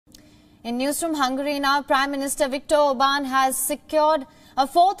In news from Hungary now, Prime Minister Viktor Orban has secured a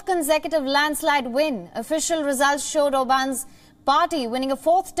fourth consecutive landslide win. Official results showed Orban's party winning a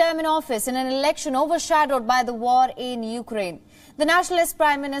fourth term in office in an election overshadowed by the war in Ukraine. The nationalist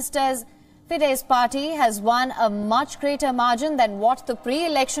Prime Minister's Fidesz party has won a much greater margin than what the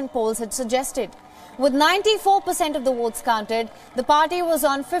pre-election polls had suggested. With 94% of the votes counted, the party was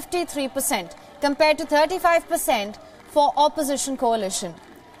on 53% compared to 35% for opposition coalition.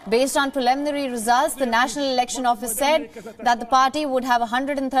 Based on preliminary results, the National Election Office said that the party would have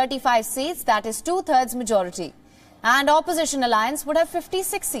 135 seats, that is two-thirds majority, and opposition alliance would have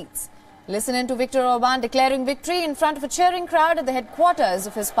 56 seats. Listen in to Viktor Orban declaring victory in front of a cheering crowd at the headquarters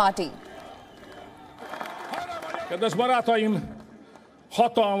of his party. Kedves barátaim,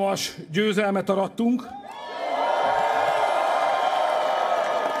 hatalmas győzelmet arattunk.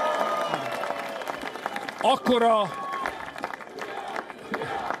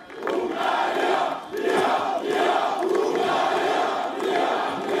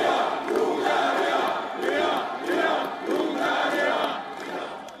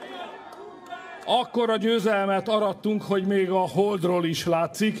 Akkora győzelmet arattunk, hogy még a Holdról is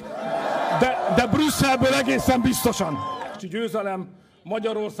látszik, de Brüsszelből egészen biztosan. A győzelem,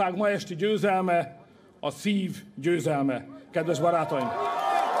 Magyarország ma esti győzelme, a szív győzelme, kedves barátaim.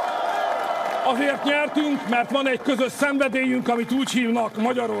 Azért nyertünk, mert van egy közös szenvedélyünk, amit úgy hívnak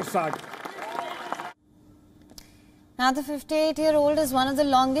Magyarország. Now the 58-year-old is one of the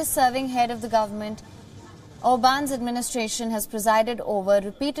longest-serving head of the government. Orban's administration has presided over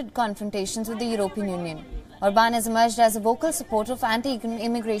repeated confrontations with the European Union. Orban has emerged as a vocal supporter of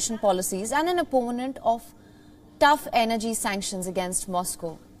anti-immigration policies and an opponent of tough energy sanctions against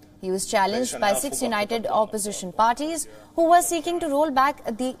Moscow. He was challenged by 6 united opposition parties who were seeking to roll back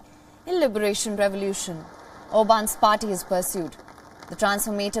the Liberation Revolution. Orban's party has pursued the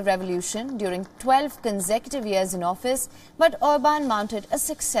transformative revolution during 12 consecutive years in office, but Orban mounted a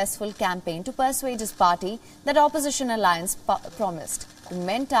successful campaign to persuade his party that opposition alliance promised to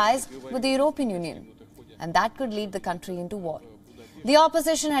mend ties with the European Union, and that could lead the country into war. The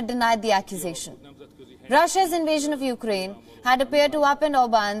opposition had denied the accusation. Russia's invasion of Ukraine had appeared to upend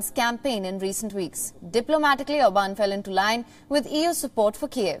Orban's campaign in recent weeks. Diplomatically, Orban fell into line with EU support for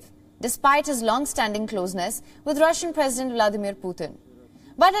Kiev, despite his long-standing closeness with Russian President Vladimir Putin.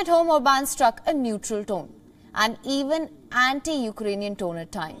 But at home, Orban struck a neutral tone, an even anti-Ukrainian tone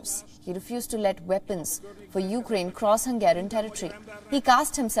at times. He refused to let weapons for Ukraine cross Hungarian territory. He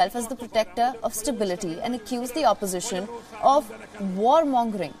cast himself as the protector of stability and accused the opposition of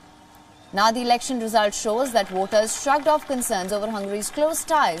warmongering. Now the election result shows that voters shrugged off concerns over Hungary's close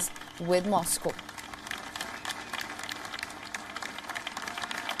ties with Moscow.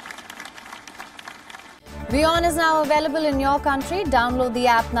 WION is now available in your country. Download the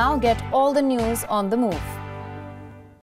app now. Get all the news on the move.